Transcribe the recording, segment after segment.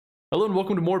Hello and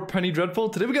welcome to more Penny Dreadful.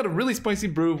 Today we got a really spicy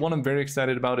brew, one I'm very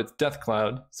excited about. It's Death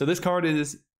Cloud. So this card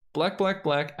is black, black,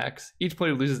 black, X. Each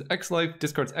player loses X life,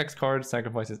 discards X cards,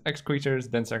 sacrifices X creatures,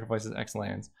 then sacrifices X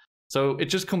lands. So it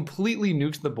just completely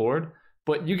nukes the board,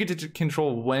 but you get to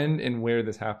control when and where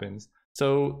this happens.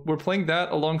 So we're playing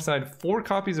that alongside 4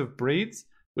 copies of Braids,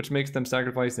 which makes them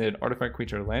sacrifice an artifact,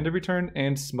 creature, or land every turn,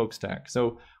 and Smokestack.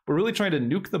 So we're really trying to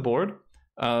nuke the board.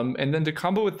 And then to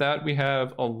combo with that, we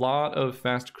have a lot of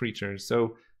fast creatures.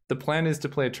 So the plan is to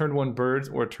play a turn 1 Birds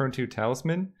or a turn 2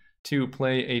 Talisman to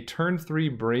play a turn 3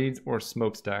 Braids or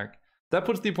Smokestack. That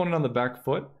puts the opponent on the back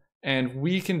foot, and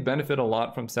we can benefit a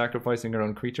lot from sacrificing our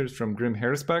own creatures from Grim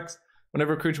Haruspex.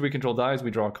 Whenever a creature we control dies,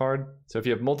 we draw a card. So if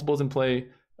you have multiples in play,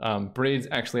 Braids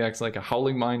actually acts like a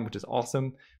Howling Mine, which is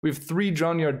awesome. We have 3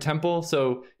 Drownyard Temple,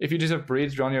 so if you just have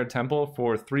Braids, Drownyard Temple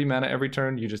for 3 mana every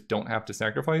turn, you just don't have to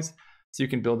sacrifice. So you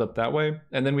can build up that way.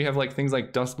 And then we have like things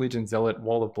like Dusk Legion Zealot,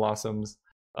 Wall of Blossoms.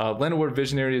 Llanowar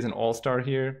Visionary is an all-star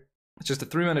here. It's just a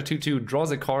 3 mana 2/2, draws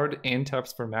a card and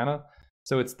taps for mana.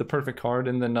 So it's the perfect card.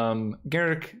 And then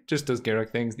Garruk just does Garruk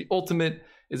things. The ultimate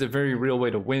is a very real way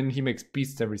to win. He makes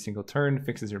beasts every single turn,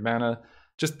 fixes your mana.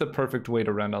 Just the perfect way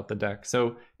to round out the deck.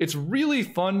 So it's really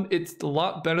fun. It's a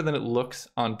lot better than it looks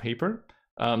on paper.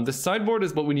 The sideboard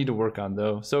is what we need to work on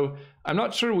though. So I'm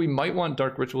not sure, we might want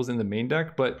Dark Rituals in the main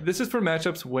deck, but this is for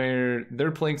matchups where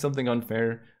they're playing something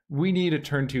unfair. We need a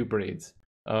turn 2 Braids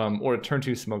or a turn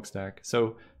 2 Smokestack.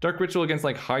 So Dark Ritual against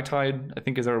like High Tide, I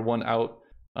think is our one out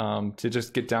to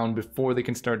just get down before they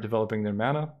can start developing their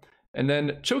mana. And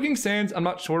then Choking Sands, I'm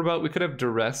not sure about. We could have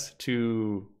Duress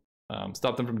to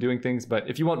stop them from doing things, but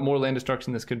if you want more land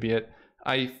destruction, this could be it.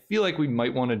 I feel like we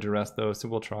might want to Duress though, so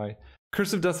we'll try.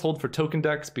 Curse of Death hold for token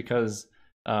decks because,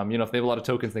 you know, if they have a lot of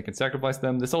tokens, they can sacrifice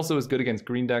them. This also is good against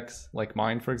green decks, like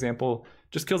mine, for example.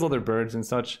 Just kills all their birds and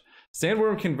such.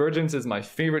 Sandworm Convergence is my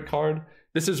favorite card.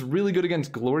 This is really good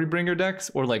against Glorybringer decks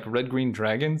or like red-green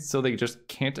dragons, so they just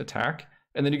can't attack.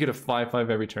 And then you get a 5/5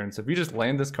 every turn. So if you just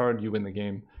land this card, you win the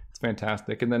game. It's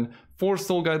fantastic. And then 4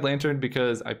 Soul Guide Lantern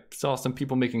because I saw some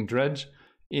people making Dredge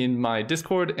in my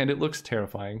Discord, and it looks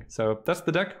terrifying. So that's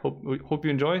the deck. Hope you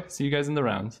enjoy. See you guys in the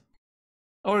rounds.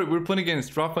 Alright, we're playing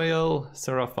against Raphael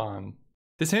Serafan.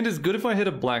 This hand is good if I hit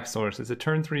a black source. It's a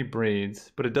turn 3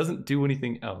 Braids, but it doesn't do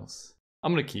anything else.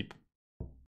 I'm gonna keep.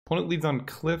 Opponent leads on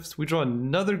Cliffs. We draw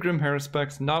another Grim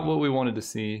Haruspex, not what we wanted to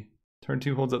see. Turn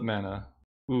 2 holds up mana.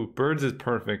 Ooh, Birds is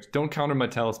perfect. Don't counter my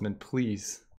Talisman,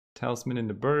 please. Talisman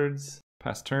into Birds.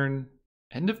 Pass turn.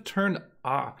 End of turn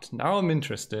Opt. Now I'm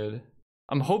interested.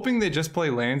 I'm hoping they just play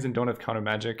lands and don't have counter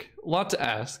magic. A lot to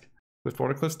ask. With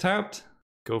Cliffs tapped.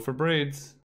 Go for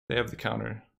Braids. They have the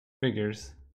counter.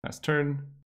 Figures. Last turn.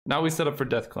 Now we set up for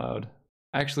Death Cloud.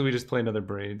 Actually, we just play another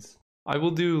Braids. I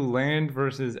will do land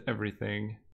versus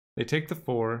everything. They take the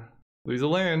 4. Lose a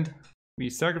land. We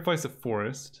sacrifice a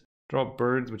forest. Draw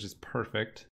Birds, which is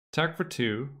perfect. Attack for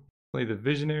 2. Play the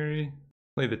Visionary.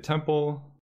 Play the Temple.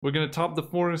 We're going to top the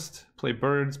forest. Play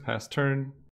Birds. Pass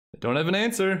turn. They don't have an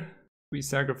answer. We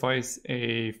sacrifice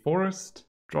a forest.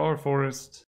 Draw a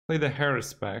forest. Play the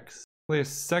Haruspex. Play a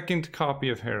second copy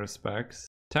of Haruspex.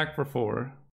 Attack for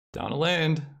 4. Down a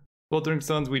land. Sweltering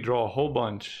Suns, we draw a whole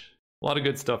bunch. A lot of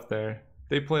good stuff there.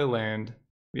 They play a land.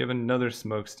 We have another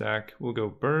Smokestack. We'll go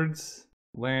Birds,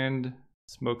 land,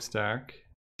 Smokestack.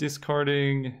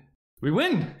 Discarding. We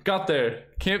win! Got there.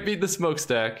 Can't beat the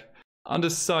Smokestack. On to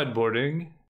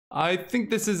sideboarding. I think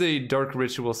this is a Dark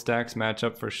Ritual Stax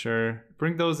matchup for sure.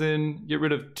 Bring those in. Get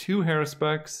rid of 2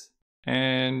 Haruspex.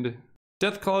 And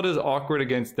Death Cloud is awkward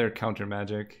against their counter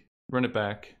magic. Run it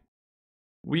back.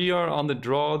 We are on the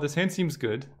draw. This hand seems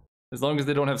good, as long as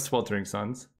they don't have Sweltering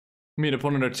Suns. Me and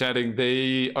opponent are chatting.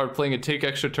 They are playing a take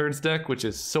extra turns deck, which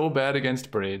is so bad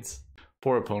against Braids.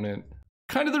 Poor opponent.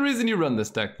 Kind of the reason you run this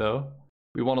deck, though.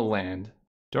 We want to land.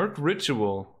 Dark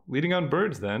Ritual. Leading on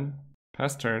Birds, then.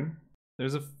 Pass turn.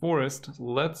 There's a forest.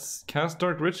 Let's cast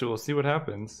Dark Ritual, see what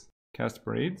happens. Cast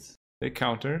Braids. They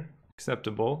counter.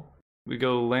 Acceptable. We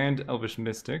go land Elvish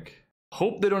Mystic.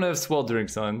 Hope they don't have Sweltering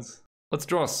Suns. Let's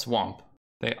draw a Swamp.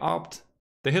 They opt.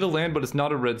 They hit a land, but it's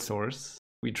not a red source.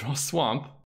 We draw Swamp.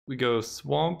 We go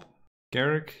Swamp,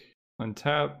 Garruk,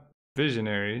 untap,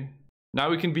 Visionary.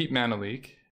 Now we can beat Mana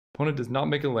Leak. Opponent does not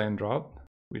make a land drop.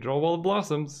 We draw Wall of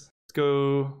Blossoms. Let's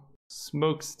go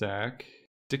Smokestack.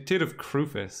 Dictate of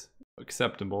Krufus.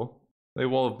 Acceptable. Play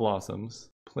Wall of Blossoms.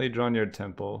 Play Drownyard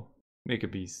Temple. Make a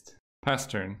beast. Pass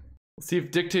turn. Let's see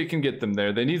if Dictate can get them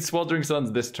there. They need Sweltering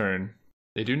Suns this turn.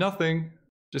 They do nothing.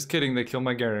 Just kidding, they kill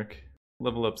my Garruk.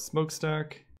 Level up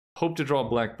Smokestack. Hope to draw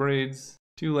black Braids.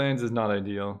 2 lands is not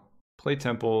ideal. Play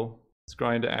Temple.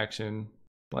 Scry into action.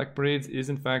 Black Braids is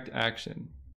in fact action.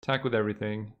 Attack with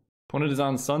everything. Opponent is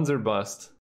on Suns or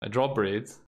Bust. I draw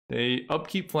Braids. They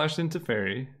upkeep Flash into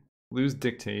Fairy. Lose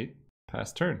Dictate.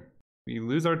 Pass turn. We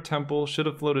lose our Temple. Should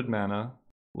have floated mana.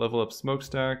 Level up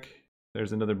Smokestack.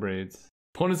 There's another Braids.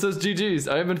 Opponent says GG's.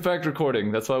 I am in fact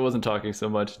recording. That's why I wasn't talking so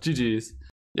much. GG's.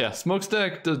 Yeah,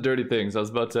 Smokestack does dirty things. I was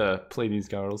about to play these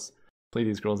girls. Play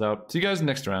these girls out. See you guys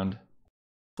next round.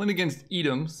 Playing against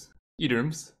Edoms.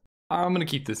 I'm gonna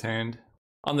keep this hand.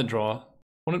 On the draw.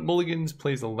 Opponent mulligans,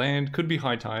 plays a land. Could be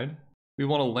High Tide. We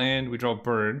want a land. We draw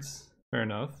birds. Fair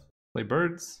enough. Play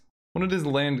birds. Opponent is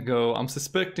land go. I'm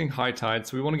suspecting High Tide,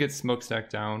 so we want to get Smokestack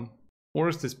down.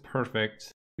 Forest is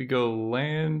perfect. We go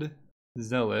land,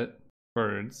 Zealot,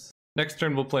 birds. Next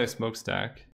turn we'll play a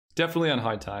Smokestack. Definitely on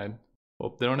High Tide.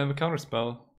 Hope they don't have a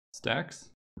counterspell. Stax.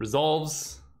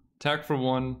 Resolves. Attack for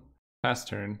 1. Pass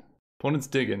turn. Opponent's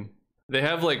digging. They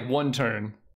have like 1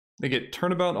 turn. They get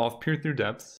Turnabout off Peer Through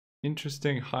Depths.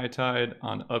 Interesting High Tide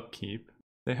on upkeep.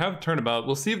 They have Turnabout.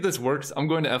 We'll see if this works. I'm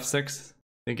going to F6.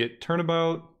 They get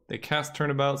Turnabout. They cast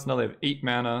Turnabout, so now they have 8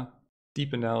 mana.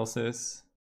 Deep Analysis.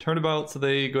 Turnabout, so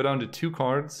they go down to 2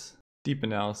 cards. Deep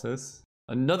Analysis.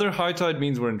 Another High Tide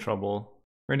means we're in trouble.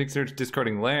 Frantic Search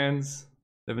discarding lands.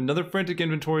 They have another Frantic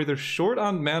Inventory. They're short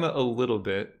on mana a little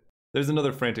bit. There's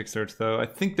another Frantic Search though. I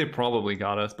think they probably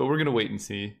got us, but we're gonna wait and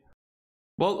see.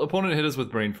 Well, opponent hit us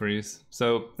with Brain Freeze,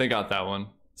 so they got that one.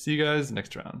 See you guys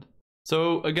next round.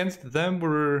 So against them,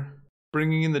 we're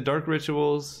bringing in the Dark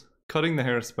Rituals, cutting the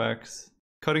Haruspecs,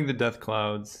 cutting the Death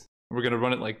Clouds. We're gonna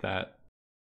run it like that.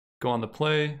 Go on the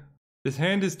play. This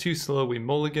hand is too slow, we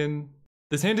mulligan.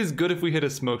 This hand is good if we hit a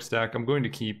Smokestack. I'm going to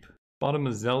keep. Bottom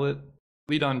a Zealot.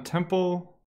 Lead on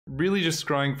Temple. Really just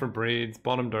scrying for Braids.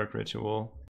 Bottom Dark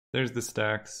Ritual. There's the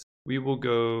stacks. We will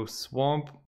go Swamp,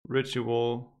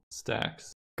 Ritual,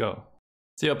 Stacks. Go.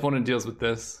 See how opponent deals with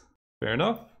this. Fair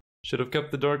enough. Should have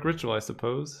kept the Dark Ritual, I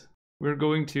suppose. We're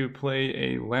going to play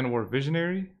a Llanowar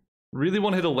Visionary. Really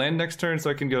want to hit a land next turn so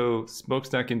I can go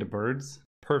Smokestack into birds.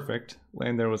 Perfect.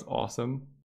 Land there was awesome.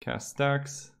 Cast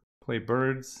Stacks. Play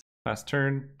birds. Pass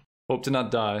turn. Hope to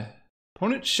not die.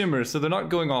 Opponent shimmers, so they're not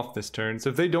going off this turn. So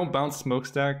if they don't bounce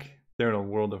Smokestack, they're in a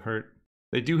world of hurt.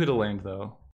 They do hit a land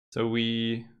though. So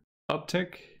we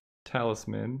uptick,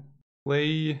 Talisman,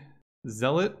 play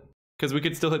Zealot, because we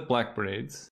could still hit Black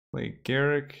Braids. Play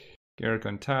Garrick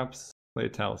untaps, play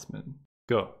Talisman.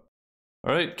 Go.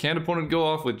 Alright, can opponent go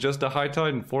off with just a High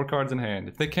Tide and 4 cards in hand?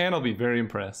 If they can, I'll be very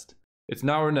impressed. It's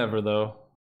now or never though.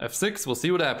 F6, we'll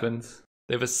see what happens.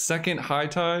 They have a second High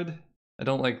Tide. I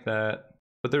don't like that.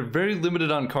 But they're very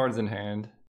limited on cards in hand.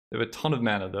 They have a ton of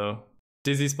mana though.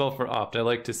 Dizzy spell for opt, I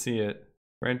like to see it.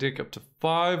 Frantic up to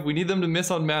 5. We need them to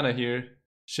miss on mana here.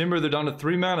 Shimmer, they're down to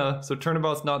 3 mana, so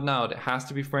Turnabout's not now. It has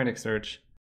to be Frantic Search.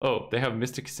 Oh, they have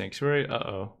Mystic Sanctuary?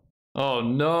 Uh-oh. Oh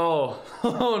no!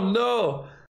 Oh no!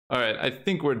 Alright, I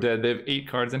think we're dead. They have 8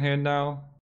 cards in hand now.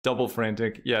 Double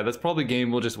Frantic. Yeah, that's probably game.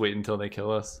 We'll just wait until they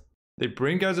kill us. They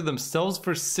Brain Geyser themselves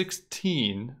for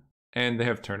 16, and they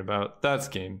have Turnabout. That's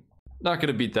game. Not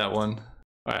gonna beat that one.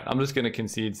 Alright, I'm just gonna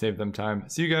concede, save them time.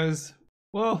 See you guys.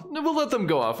 Well, we'll let them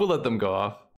go off. We'll let them go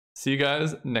off. See you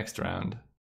guys next round.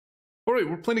 Alright,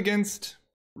 we're playing against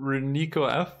Reniko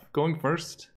F, going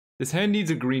first. This hand needs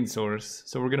a green source,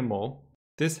 so we're gonna mull.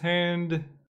 This hand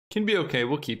can be okay.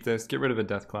 We'll keep this. Get rid of a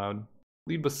Death Cloud.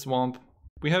 Lead with Swamp.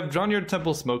 We have Dronyard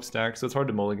Temple Smokestack, so it's hard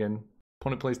to mulligan.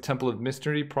 Opponent plays Temple of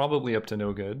Mystery, probably up to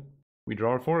no good. We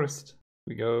draw our Forest.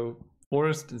 We go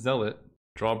Forest, Zealot.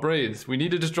 Draw Braids. We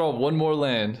need to just draw 1 more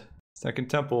land. Second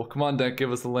Temple. Come on, deck,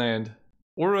 give us a land.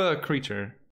 Or a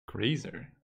creature. Grazer.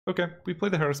 Okay, we play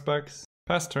the Haruspecs.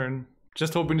 Pass turn.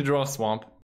 Just hoping to draw a Swamp.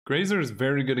 Grazer is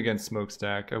very good against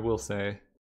Smokestack, I will say.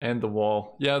 And the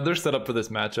wall. Yeah, they're set up for this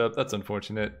matchup. That's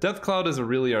unfortunate. Death Cloud is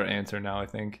really our answer now, I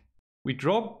think. We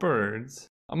draw birds.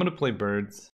 I'm gonna play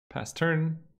birds. Pass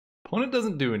turn. Opponent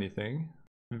doesn't do anything.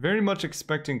 Very much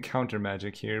expecting counter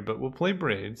magic here, but we'll play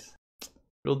Braids.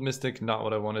 Drilled Mystic, not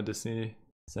what I wanted to see.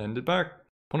 Send it back.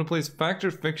 Opponent plays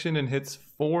Factor Fiction and hits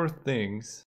 4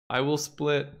 things. I will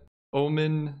split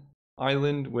Omen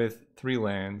Island with 3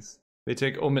 lands. They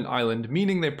take Omen Island,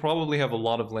 meaning they probably have a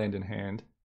lot of land in hand.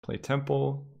 Play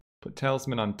Temple. Put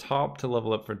Talisman on top to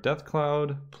level up for Death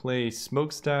Cloud. Play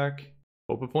Smokestack.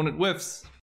 Hope opponent whiffs.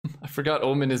 I forgot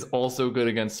Omen is also good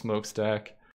against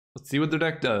Smokestack. Let's see what their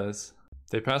deck does.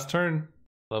 They pass turn.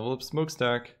 Level up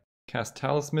Smokestack. Cast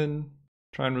Talisman.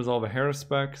 Try and resolve a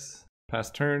Haruspecs.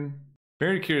 Pass turn.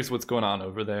 Very curious what's going on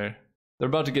over there. They're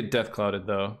about to get Death Clouded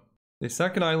though. They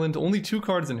sack an island, only 2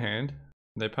 cards in hand.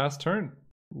 They pass turn.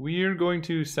 We're going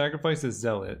to sacrifice a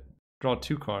Zealot. Draw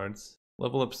 2 cards.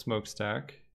 Level up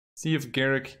Smokestack. See if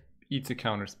Garrick eats a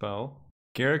counterspell.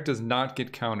 Garrick does not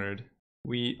get countered.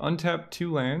 We untap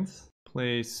 2 lands,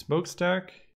 play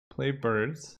Smokestack, play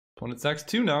Birds. Opponent stacks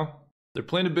 2 now. They're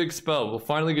playing a big spell. We'll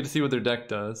finally get to see what their deck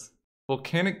does.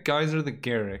 Volcanic Geyser the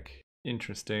Garrick.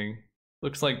 Interesting.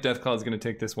 Looks like Deathcloud's going to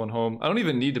take this one home. I don't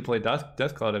even need to play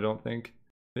Deathcloud, I don't think.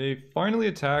 They finally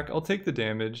attack. I'll take the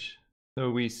damage.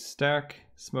 So we stack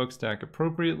Smokestack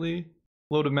appropriately.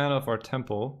 Load a mana off our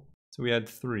Temple. So we add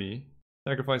 3.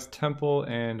 Sacrifice Temple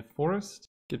and Forest.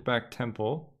 Get back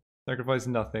Temple. Sacrifice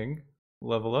nothing.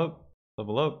 Level up.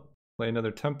 Level up. Play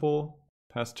another Temple.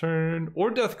 Pass turn. Or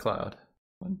Deathcloud.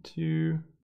 1, 2,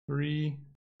 3,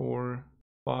 4,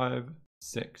 5,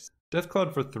 6.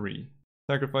 Deathcloud for 3.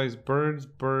 Sacrifice Birds,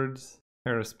 Birds,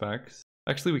 Haruspex.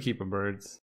 Actually, we keep a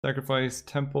Birds. Sacrifice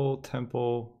Temple,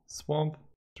 Temple, Swamp.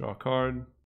 Draw a card.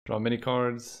 Draw many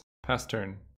cards. Pass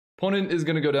turn. Opponent is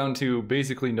going to go down to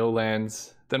basically no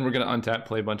lands. Then we're going to untap,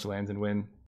 play a bunch of lands, and win.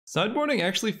 Sideboarding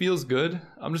actually feels good.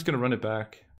 I'm just going to run it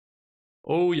back.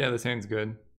 Oh yeah, this hand's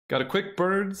good. Got a quick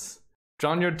Birds.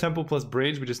 Johnyard Temple plus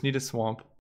Braids. We just need a Swamp.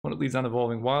 When it leads on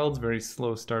Evolving Wilds, very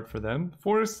slow start for them.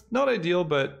 Forest, not ideal,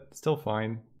 but still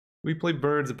fine. We play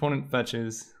Birds, opponent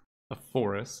fetches a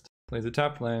Forest. Plays a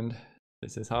tap land.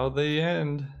 This is how they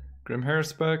end. Grim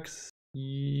Haruspex.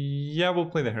 Yeah, we'll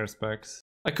play the Haruspex.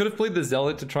 I could have played the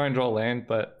Zealot to try and draw land,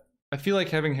 but I feel like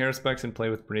having Haruspex and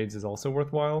play with Braids is also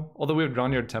worthwhile. Although we have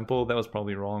Johnyard Temple, that was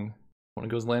probably wrong.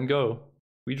 Opponent goes land go.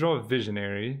 We draw a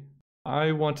Visionary.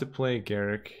 I want to play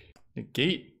Garrick.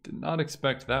 Negate, did not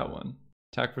expect that one.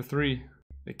 Attack for 3.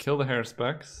 They kill the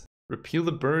Haruspex. Repeal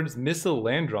the Birds, miss a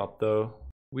land drop though.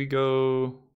 We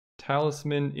go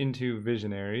Talisman into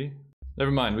Visionary.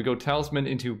 Never mind, we go Talisman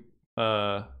into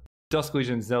Dusk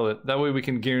Legion Zealot. That way we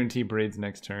can guarantee Braids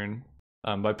next turn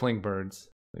by playing Birds.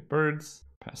 Play Birds,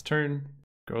 pass turn.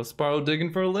 Go Spiral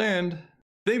digging for a land.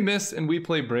 They miss and we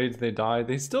play Braids, they die.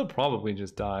 They still probably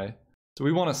just die. So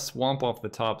we want to swamp off the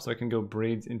top so I can go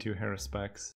Braids into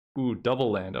Haruspex. Ooh,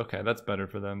 double land. Okay, that's better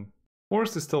for them.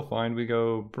 Forest is still fine. We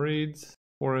go Braids,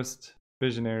 Forest,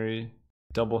 Visionary,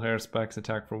 double Haruspex,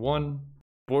 attack for 1.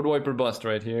 Board wiper bust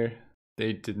right here.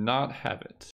 They did not have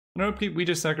it. No, we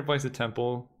just sacrifice a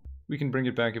Temple. We can bring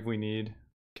it back if we need.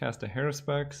 Cast a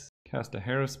Haruspex, cast a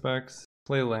Haruspex,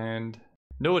 play land.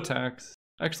 No attacks.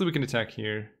 Actually, we can attack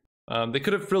here. They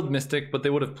could have frilled Mystic, but they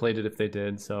would have played it if they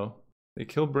did, so. They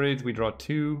kill Braids, we draw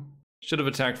 2. Should have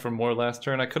attacked for more last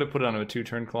turn. I could have put it on a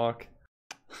 2-turn clock.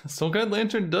 Soul Guide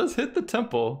Lantern does hit the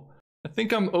Temple. I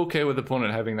think I'm okay with the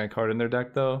opponent having that card in their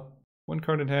deck though. 1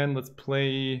 card in hand, let's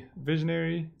play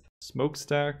Visionary,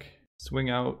 Smokestack, swing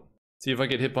out. See if I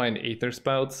get hit by an Aether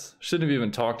Spouts. Shouldn't have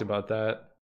even talked about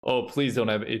that. Oh, please don't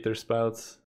have Aether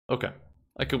Spouts. Okay,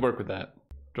 I could work with that.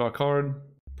 Draw a card,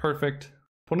 perfect.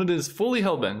 Opponent is fully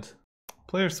hellbent.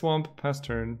 Player Swamp, pass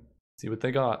turn, see what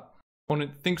they got.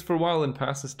 Opponent thinks for a while and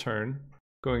passes turn.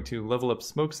 Going to level up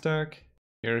Smokestack.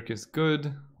 Garrick is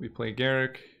good. We play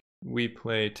Garrick. We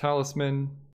play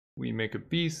Talisman. We make a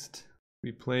Beast.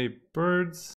 We play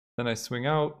Birds. Then I swing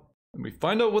out. And we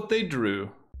find out what they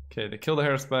drew. Okay, they kill the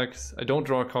Haruspex. I don't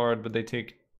draw a card, but they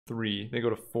take 3. They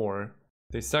go to 4.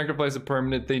 They sacrifice a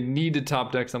permanent. They need to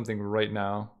top deck something right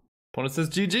now. Opponent says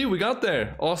GG, we got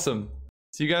there. Awesome.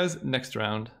 See you guys next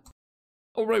round.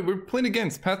 Alright, we're playing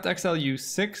against Path to Exile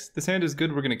U6. This hand is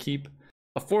good, we're going to keep.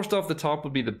 A Forced off the top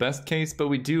would be the best case, but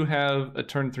we do have a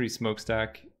turn 3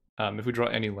 Smokestack if we draw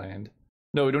any land.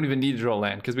 No, we don't even need to draw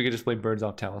land, because we could just play Birds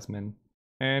off Talisman.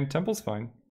 And Temple's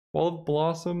fine. Wall of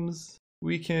Blossoms,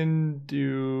 we can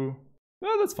do...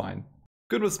 well, that's fine.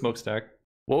 Good with Smokestack.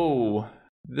 Whoa,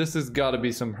 this has got to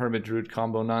be some Hermit Druid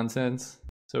combo nonsense.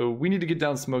 So we need to get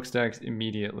down Smokestacks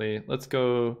immediately. Let's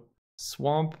go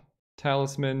Swamp,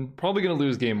 Talisman. Probably going to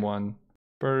lose game 1.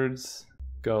 Birds,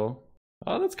 go.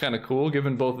 Oh, that's kind of cool,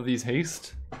 given both of these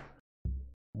haste.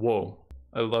 Whoa,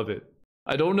 I love it.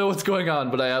 I don't know what's going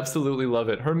on, but I absolutely love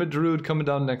it. Hermit Druid coming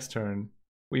down next turn.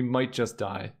 We might just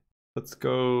die. Let's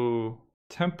go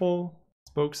Temple,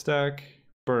 Smokestack,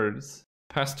 Birds.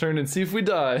 Pass turn and see if we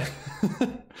die.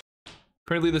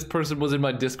 Apparently this person was in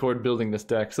my Discord building this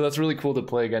deck, so that's really cool to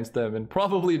play against them and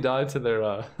probably die to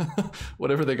their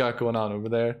whatever they got going on over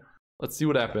there. Let's see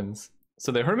what happens.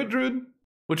 So they Hermit Druid,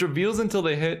 which reveals until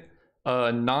they hit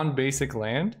a non-basic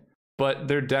land, but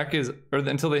their deck is, or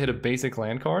until they hit a basic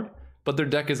land card, but their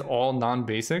deck is all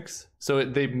non-basics, so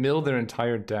they mill their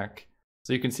entire deck.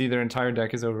 So you can see their entire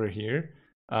deck is over here.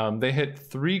 They hit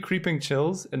 3 Creeping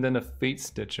Chills and then a Fate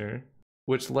Stitcher,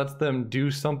 which lets them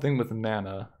do something with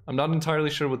mana. I'm not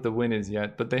entirely sure what the win is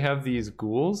yet, but they have these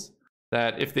ghouls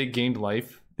that if they gained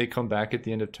life, they come back at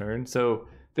the end of turn. So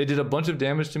they did a bunch of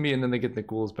damage to me and then they get the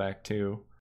ghouls back too.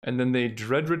 And then they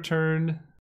Dread Return,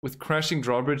 with Crashing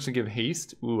Drawbridge to give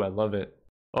haste. Ooh, I love it.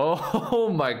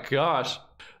 Oh my gosh.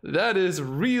 That is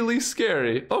really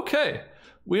scary. Okay.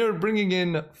 We are bringing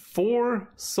in 4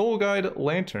 Soul Guide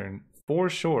Lantern for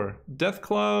sure. Death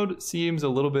Cloud seems a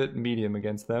little bit medium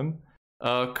against them.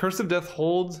 Curse of Death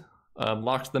Hold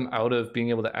locks them out of being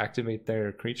able to activate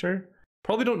their creature.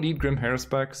 Probably don't need Grim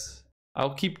Haruspex.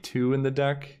 I'll keep 2 in the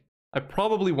deck. I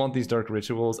probably want these Dark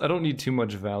Rituals. I don't need too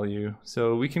much value,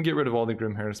 so we can get rid of all the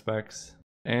Grim Haruspex.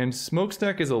 And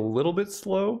Smokestack is a little bit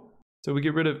slow, so we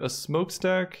get rid of a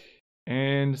Smokestack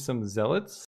and some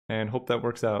Zealots, and hope that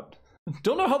works out.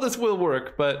 Don't know how this will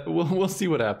work, but we'll see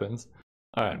what happens.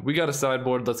 Alright, we got a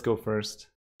sideboard, let's go first.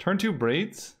 Turn 2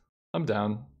 Braids, I'm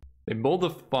down. They mold a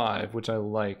 5, which I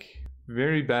like.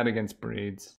 Very bad against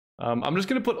Braids. I'm just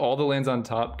gonna put all the lands on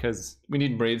top because we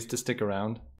need Braids to stick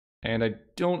around. And I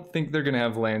don't think they're gonna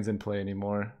have lands in play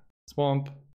anymore. Swamp,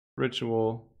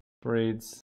 Ritual,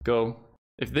 Braids, go.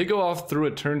 If they go off through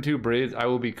a turn 2 Braids, I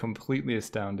will be completely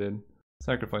astounded.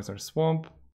 Sacrifice our Swamp,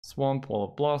 Swamp, Wall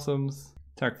of Blossoms.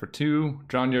 Attack for 2,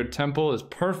 Drownyard Temple is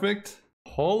perfect.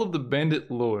 Hall of the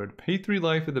Bandit Lord. Pay 3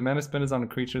 life if the mana spent is on a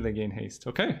creature, they gain haste.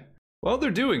 Okay, well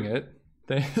they're doing it.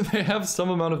 They have some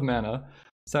amount of mana.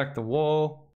 Sack the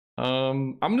wall.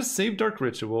 I'm gonna save Dark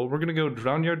Ritual. We're gonna go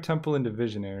Drownyard Temple into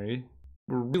Visionary.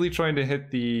 We're really trying to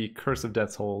hit the Curse of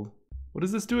Death's Hold. What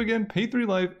does this do again? Pay 3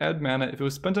 life, add mana. If it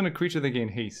was spent on a creature, they gain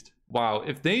haste. Wow,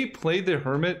 if they play the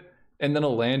Hermit and then a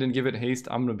land and give it haste,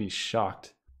 I'm gonna be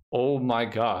shocked. Oh my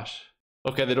gosh.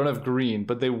 Okay, they don't have green,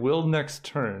 but they will next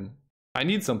turn. I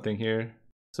need something here.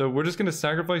 So we're just gonna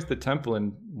sacrifice the temple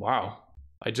and wow,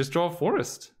 I just draw a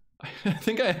forest. I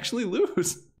think I actually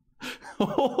lose.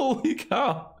 Holy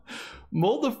cow.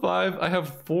 Mold of 5, I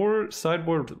have 4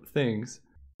 sideboard things.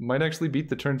 Might actually beat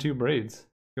the turn 2 Braids.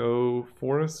 Go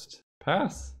forest,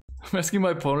 pass. I'm asking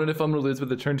my opponent if I'm gonna lose with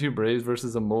the turn 2 Braids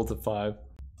versus a mold of 5.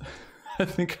 I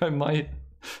think I might.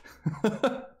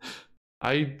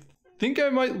 I think I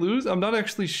might lose. I'm not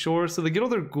actually sure. So they get all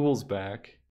their ghouls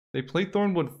back. They play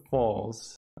Thornwood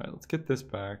Falls. All right, let's get this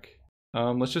back.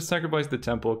 Let's just sacrifice the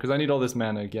temple because I need all this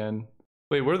mana again.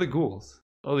 Wait, where are the ghouls?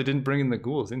 Oh, they didn't bring in the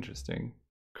ghouls. Interesting.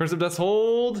 Curse of Death's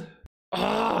Hold.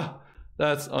 Ah,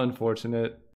 that's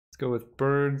unfortunate. Let's go with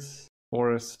birds,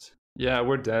 forest. Yeah,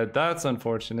 we're dead. That's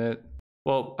unfortunate.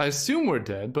 Well, I assume we're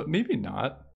dead, but maybe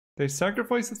not. They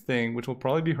sacrifice a thing, which will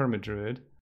probably be Hermit Druid.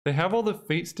 They have all the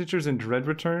Fate Stitchers and Dread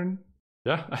Return.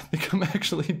 Yeah, I think I'm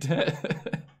actually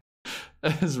dead.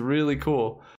 That is really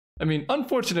cool. I mean,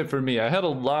 unfortunate for me. I had a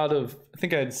lot of, I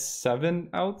think I had 7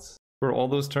 outs for all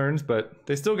those turns, but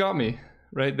they still got me,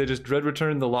 right? They just Dread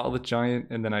Return the Lotleth Giant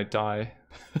and then I die.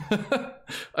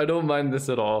 I don't mind this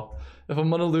at all. If I'm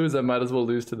gonna lose, I might as well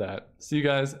lose to that. See you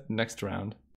guys next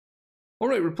round.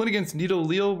 Alright, we're playing against Nido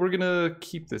Leal. We're gonna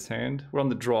keep this hand. We're on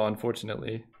the draw,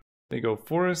 unfortunately. They go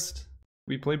forest.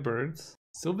 We play birds.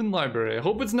 Sylvan Library. I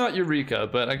hope it's not Eureka,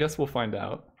 but I guess we'll find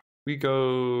out. We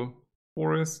go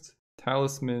forest,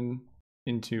 talisman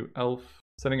into elf.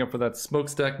 Setting up for that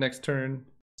smokestack next turn.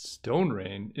 Stone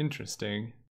Rain.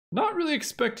 Interesting. Not really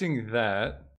expecting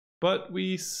that, but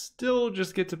we still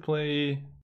just get to play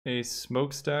a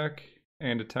smokestack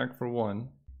and attack for 1.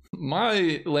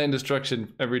 My land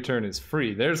destruction every turn is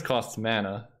free. Theirs costs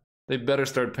mana. They better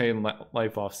start paying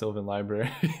life off Sylvan Library.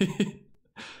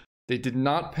 They did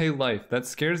not pay life. That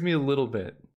scares me a little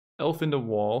bit. Elf into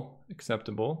wall.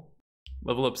 Acceptable.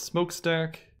 Level up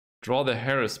smokestack. Draw the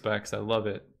Haruspex. I love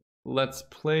it. Let's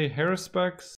play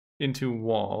Haruspex into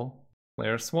wall. Play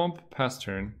our swamp. Pass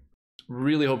turn.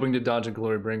 Really hoping to dodge a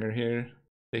Glorybringer here.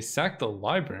 They sack the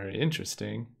library.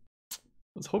 Interesting.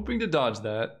 Was hoping to dodge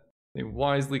that. They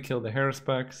wisely kill the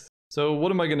Haruspex. So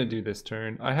what am I going to do this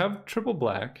turn? I have triple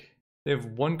black. They have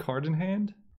 1 card in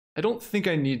hand. I don't think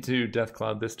I need to Death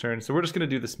Cloud this turn, so we're just going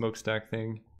to do the smokestack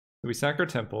thing. So we sack our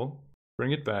temple,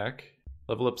 bring it back,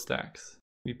 level up Stax.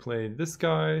 We play this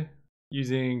guy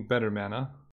using better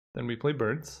mana. Then we play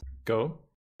birds. Go.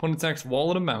 Opponent sacks wall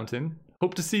and a mountain.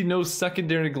 Hope to see no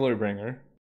secondary Glorybringer.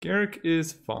 Garrick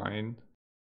is fine.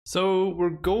 So we're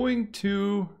going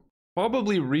to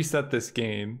probably reset this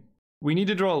game. We need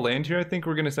to draw a land here. I think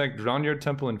we're going to sack Drownyard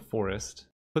Temple and Forest.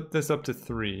 Put this up to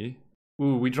 3.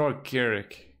 Ooh, we draw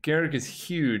Garrick. Garrick is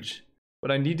huge, but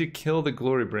I need to kill the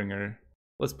Glorybringer.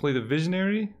 Let's play the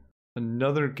Visionary.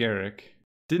 Another Garrick.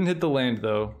 Didn't hit the land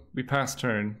though. We pass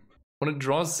turn. When it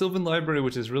draws Sylvan Library,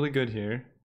 which is really good here.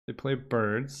 They play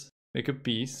birds. Make a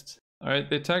beast.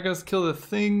 Alright, they attack us, kill the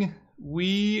thing.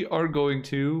 We are going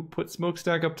to put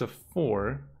Smokestack up to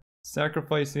 4.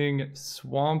 Sacrificing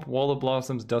Swamp, Wall of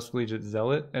Blossoms, Dusk Legion,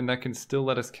 Zealot, and that can still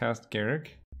let us cast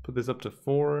Garrick. Put this up to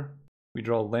 4. We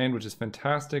draw land, which is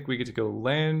fantastic. We get to go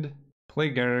land, play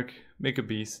Garrick, make a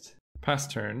beast, pass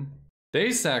turn.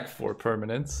 They sack 4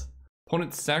 permanents.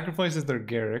 Opponent sacrifices their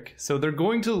Garrick, so they're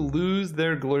going to lose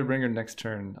their Glorybringer next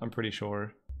turn, I'm pretty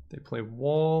sure. They play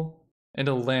wall and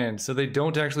a land, so they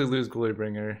don't actually lose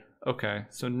Glorybringer. Okay,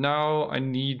 so now I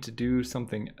need to do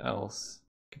something else.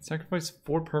 I can sacrifice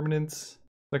 4 permanents.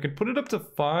 I can put it up to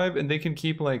 5 and they can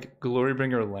keep like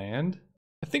Glorybringer land.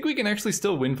 I think we can actually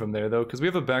still win from there though, because we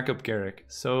have a backup Garrick.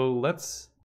 So let's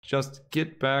just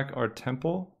get back our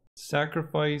temple,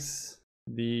 sacrifice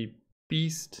the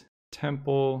beast,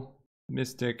 temple,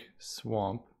 mystic,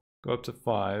 swamp, go up to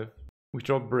 5. We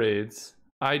draw braids.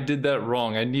 I did that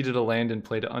wrong. I needed a land and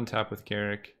play to untap with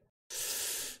Garrick.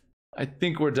 I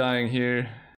think we're dying here.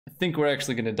 I think we're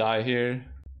actually gonna die here.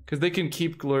 Because they can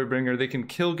keep Glorybringer, they can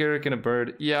kill Garrick and a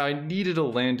bird. Yeah, I needed a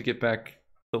land to get back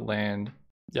the land.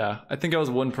 Yeah, I think I was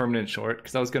 1 permanent short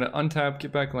because I was gonna untap,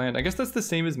 get back land. I guess that's the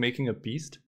same as making a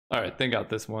beast. Alright, they got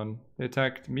this one. They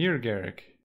attacked me or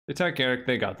Garrick? They attacked Garrick,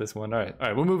 they got this one. Alright,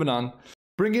 we're moving on.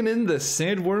 Bringing in the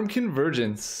Sandworm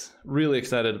Convergence. Really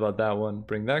excited about that one.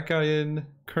 Bring that guy in.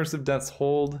 Curse of Death's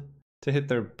Hold to hit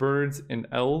their birds and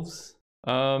elves.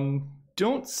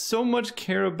 Don't so much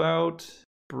care about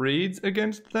braids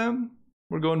against them.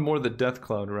 We're going more the Death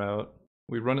Cloud route.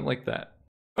 We run it like that.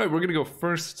 Alright, we're gonna go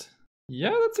first.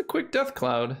 Yeah, that's a quick Death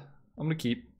Cloud. I'm gonna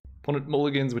keep. Opponent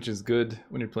mulligans, which is good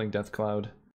when you're playing Death Cloud,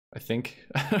 I think.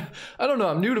 I don't know,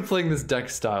 I'm new to playing this deck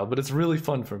style, but it's really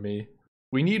fun for me.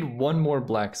 We need 1 more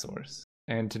black source,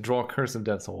 and to draw Curse of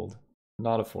Death's Hold,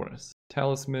 not a forest.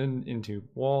 Talisman into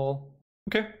wall.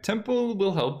 Okay, Temple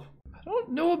will help. I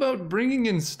don't know about bringing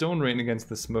in Stone Rain against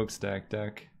the Smokestack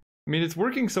deck. I mean, it's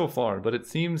working so far, but it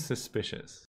seems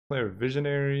suspicious. Player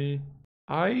Visionary.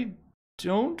 I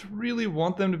don't really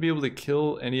want them to be able to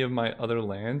kill any of my other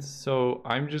lands, so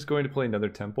I'm just going to play another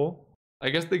Temple. I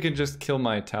guess they could just kill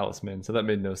my Talisman, so that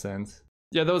made no sense.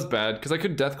 Yeah, that was bad, because I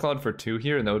could Death Cloud for 2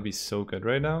 here, and that would be so good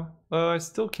right now. I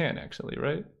still can, actually,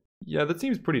 right? Yeah, that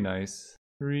seems pretty nice.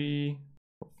 3,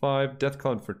 5, Death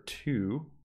Cloud for 2.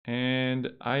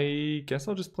 And I guess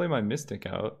I'll just play my Mystic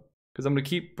out, because I'm going to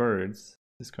keep birds.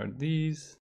 Discard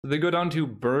these. So they go down to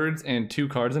birds and 2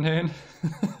 cards in hand.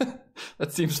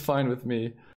 That seems fine with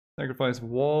me. Sacrifice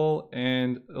wall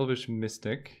and Elvish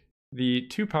Mystic. The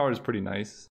 2 power is pretty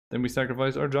nice. Then we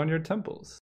sacrifice our Johnyard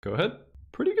Temples. Go ahead.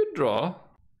 Pretty good draw.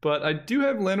 But I do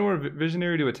have Llanowar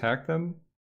Visionary to attack them.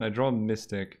 And I draw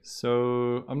Mystic.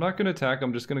 So I'm not going to attack.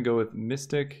 I'm just going to go with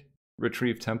Mystic,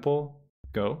 Retrieve Temple.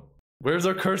 Go. Where's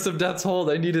our Curse of Death's Hold?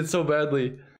 I need it so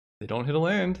badly. They don't hit a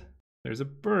land. There's a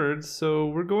bird. So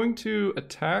we're going to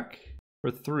attack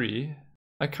for 3.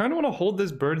 I kind of want to hold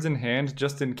this birds in hand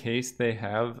just in case they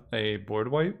have a board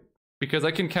wipe. Because I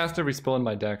can cast every spell in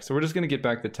my deck. So we're just going to get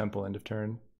back the Temple end of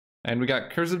turn. And we got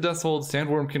Curse of Death's Hold,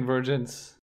 Sandworm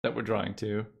Convergence that we're drawing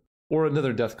to. Or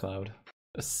another Death Cloud.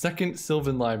 A second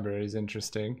Sylvan Library is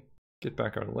interesting. Get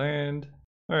back our land.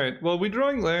 Alright, well, we're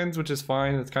drawing lands, which is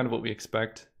fine. That's kind of what we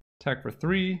expect. Attack for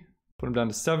 3. Put him down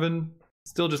to 7.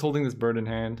 Still just holding this bird in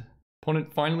hand.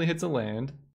 Opponent finally hits a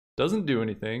land. Doesn't do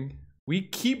anything. We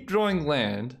keep drawing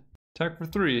land. Attack for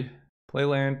 3. Play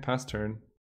land, pass turn.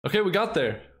 Okay, we got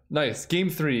there. Nice. Game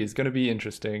 3 is going to be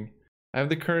interesting. I have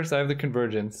the curse, I have the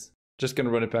convergence. Just going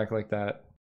to run it back like that.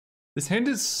 This hand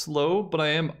is slow, but I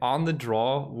am on the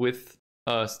draw with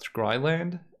Scry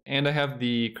land. And I have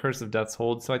the Curse of Death's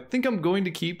Hold, so I think I'm going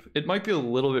to keep. It might be a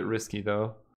little bit risky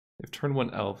though. They have turn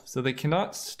 1 elf, so they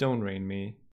cannot Stone Rain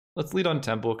me. Let's lead on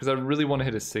Temple, because I really want to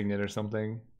hit a Signet or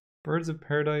something. Birds of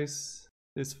Paradise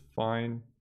is fine.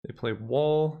 They play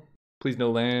wall. Please no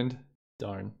land.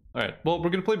 Darn. Alright, well, we're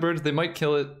going to play birds. They might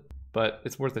kill it, but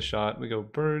it's worth a shot. We go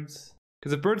birds.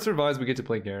 Because if bird survives, we get to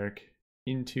play Garrick.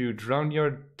 Into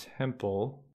Drownyard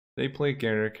Temple. They play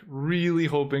Garrick, really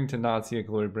hoping to not see a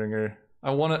Glorybringer. I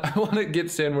want to get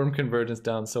Sandworm Convergence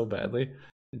down so badly.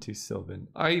 Into Sylvan.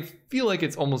 I feel like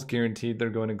it's almost guaranteed they're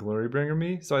going to Glorybringer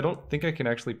me, so I don't think I can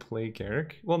actually play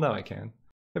Garrick. Well, now I can.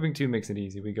 Having 2 makes it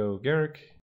easy. We go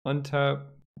Garrick, untap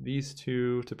these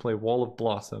 2 to play Wall of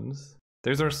Blossoms.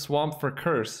 There's our Swamp for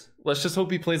Curse. Let's just hope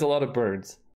he plays a lot of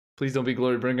birds. Please don't be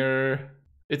Glorybringer.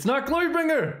 It's not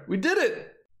Glorybringer! We did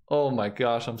it! Oh my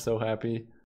gosh, I'm so happy.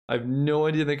 I have no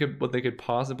idea what they could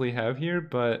possibly have here,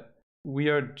 but we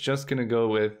are just gonna go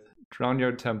with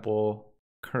Drownyard Temple,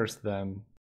 curse them,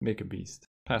 make a beast.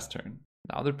 Pass turn.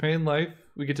 Now they're paying life.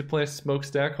 We get to play a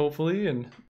Smokestack, hopefully, and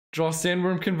draw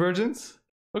Sandworm Convergence.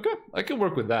 Okay, I can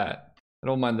work with that. I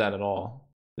don't mind that at all.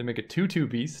 They make a 2/2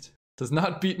 beast. Does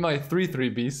not beat my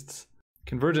 3/3 beasts.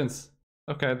 Convergence.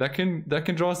 Okay, that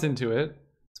can draw us into it.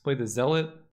 Let's play the Zealot.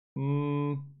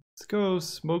 Let's go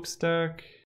Smokestack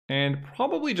and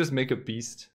probably just make a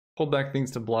beast. Hold back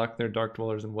things to block their Dark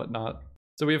Dwellers and whatnot.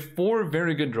 So we have 4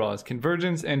 very good draws,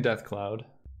 Convergence and Death Cloud.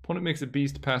 Opponent makes a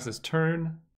beast, passes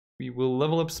turn. We will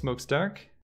level up Smokestack.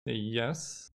 Say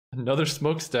yes. Another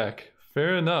Smokestack.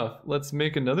 Fair enough. Let's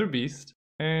make another beast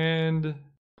and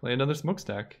play another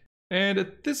Smokestack. And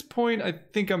at this point, I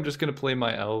think I'm just going to play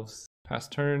my elves. Pass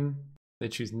turn. They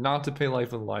choose not to pay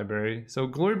life with library. So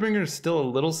Glorybringer is still a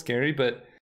little scary, but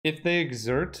if they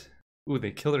exert... Ooh,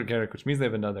 they kill their Garruk, which means they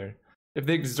have another. If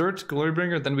they exert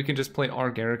Glorybringer, then we can just play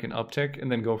our Garruk and uptick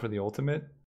and then go for the ultimate.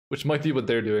 Which might be what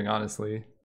they're doing, honestly.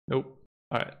 Nope.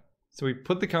 Alright. So we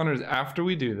put the counters after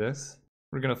we do this.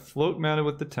 We're going to float mana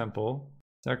with the temple.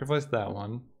 Sacrifice that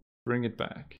one. Bring it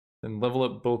back. Then level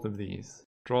up both of these.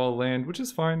 Draw a land, which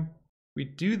is fine. We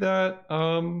do that,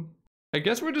 I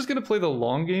guess we're just going to play the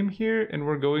long game here, and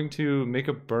we're going to make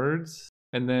a birds,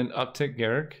 and then uptick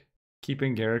Garruk,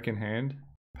 keeping Garruk in hand.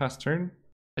 Pass turn.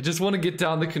 I just want to get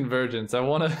down the convergence. I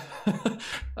want to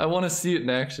I want to see it in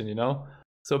action, you know?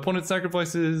 So opponent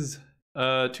sacrifices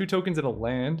 2 tokens and a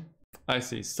land. I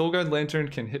see. Soulguide Lantern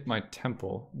can hit my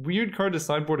temple. Weird card to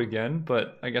sideboard again,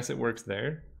 but I guess it works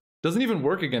there. Doesn't even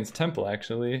work against temple,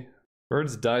 actually.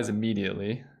 Birds dies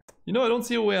immediately. You know, I don't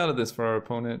see a way out of this for our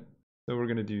opponent. So we're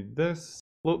going to do this.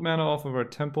 Float mana off of our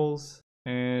temples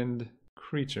and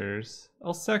creatures.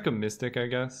 I'll sack a Mystic, I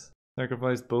guess.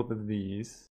 Sacrifice both of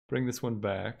these. Bring this one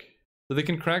back. So they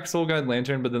can crack Soulguide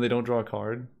Lantern, but then they don't draw a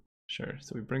card. Sure.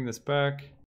 So we bring this back.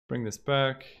 Bring this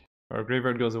back. Our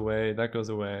graveyard goes away. That goes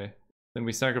away. Then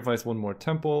we sacrifice 1 more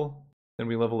temple. Then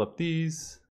we level up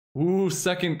these. Ooh,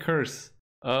 second curse.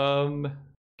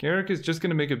 Garruk is just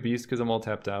going to make a beast because I'm all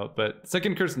tapped out, but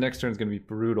second curse next turn is going to be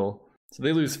brutal. So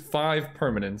they lose 5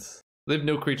 permanents. They have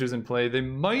no creatures in play. They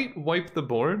might wipe the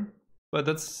board, but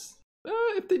that's...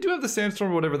 if they do have the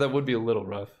Sandstorm or whatever, that would be a little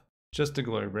rough. Just a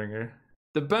Glorybringer.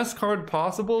 The best card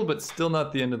possible, but still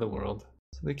not the end of the world.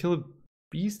 So they kill a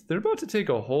beast. They're about to take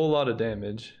a whole lot of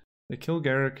damage. They kill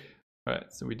Garruk.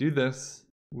 Alright, so we do this.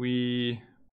 We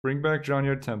bring back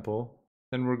Drownyard Temple.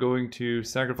 Then we're going to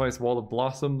sacrifice Wall of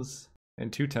Blossoms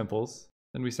and 2 temples.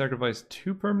 Then we sacrifice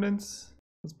 2 permanents.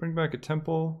 Let's bring back a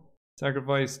temple.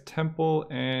 Sacrifice temple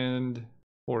and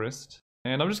forest.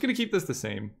 And I'm just going to keep this the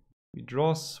same. We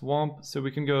draw swamp, so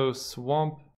we can go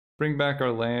swamp, bring back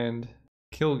our land,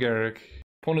 kill Garruk.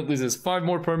 Opponent loses 5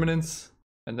 more permanents.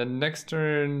 And then next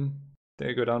turn,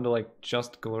 they go down to like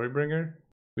just Glorybringer.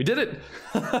 We did it!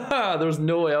 There was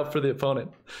no way out for the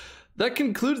opponent. That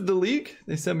concludes the league.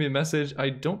 They sent me a message. I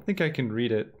don't think I can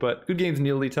read it, but good games,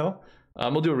 Neil Littell.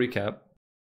 We'll do a recap.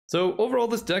 So overall,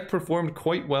 this deck performed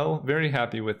quite well. Very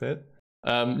happy with it.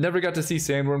 Never got to see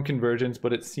Sandworm Convergence,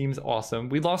 but it seems awesome.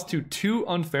 We lost to 2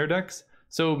 unfair decks,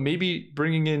 so maybe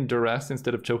bringing in Duress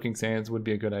instead of Choking Sands would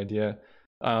be a good idea,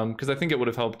 because I think it would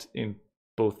have helped in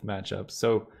both matchups.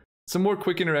 So some more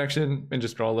quick interaction and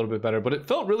just draw a little bit better, but it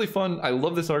felt really fun. I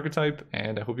love this archetype,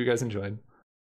 and I hope you guys enjoyed.